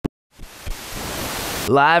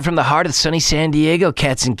Live from the heart of sunny San Diego,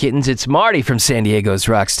 cats and kittens, it's Marty from San Diego's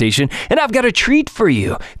rock station, and I've got a treat for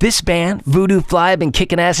you. This band, Vudu Fly, have been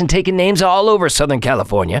kicking ass and taking names all over Southern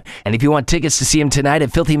California. And if you want tickets to see them tonight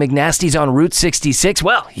at Filthy McNasty's on Route 66,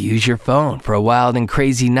 well, use your phone for a wild and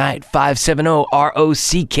crazy night.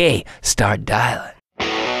 570-ROCK. Start dialing.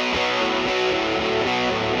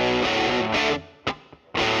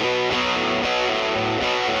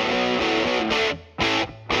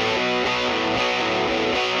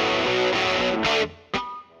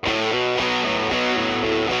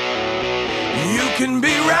 You can be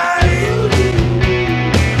right,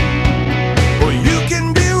 or you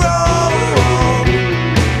can be wrong.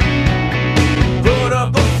 Put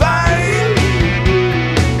up a fight,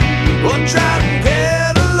 or try to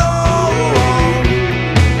get along.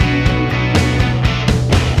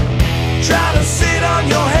 Try to sit on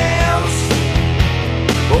your hands,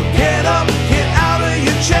 or get up, get out of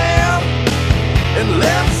your chair, and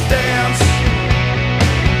let's dance.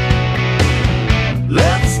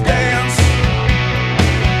 Let's dance.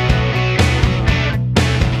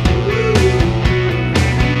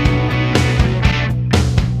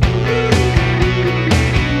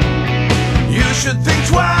 Should think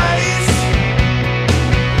twice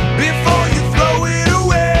before you throw it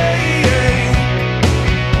away.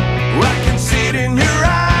 I can see it in your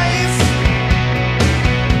eyes.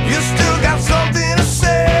 You still got something to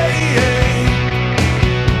say.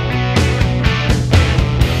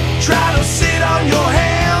 Try to sit on your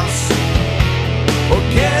hands, or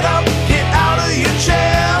get up, get out of your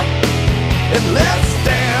chair, and let's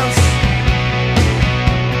dance.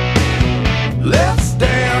 Let's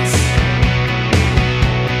dance.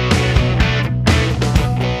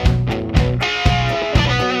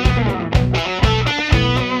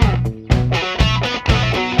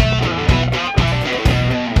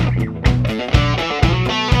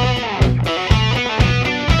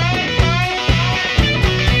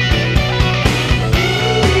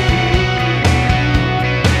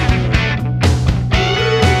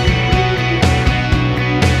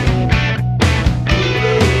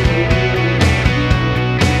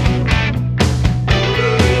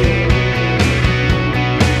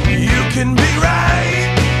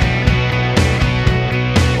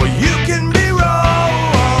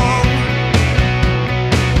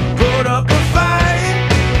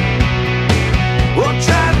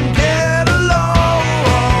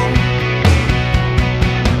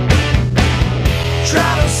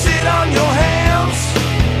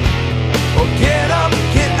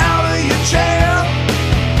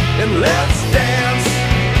 Let's dance.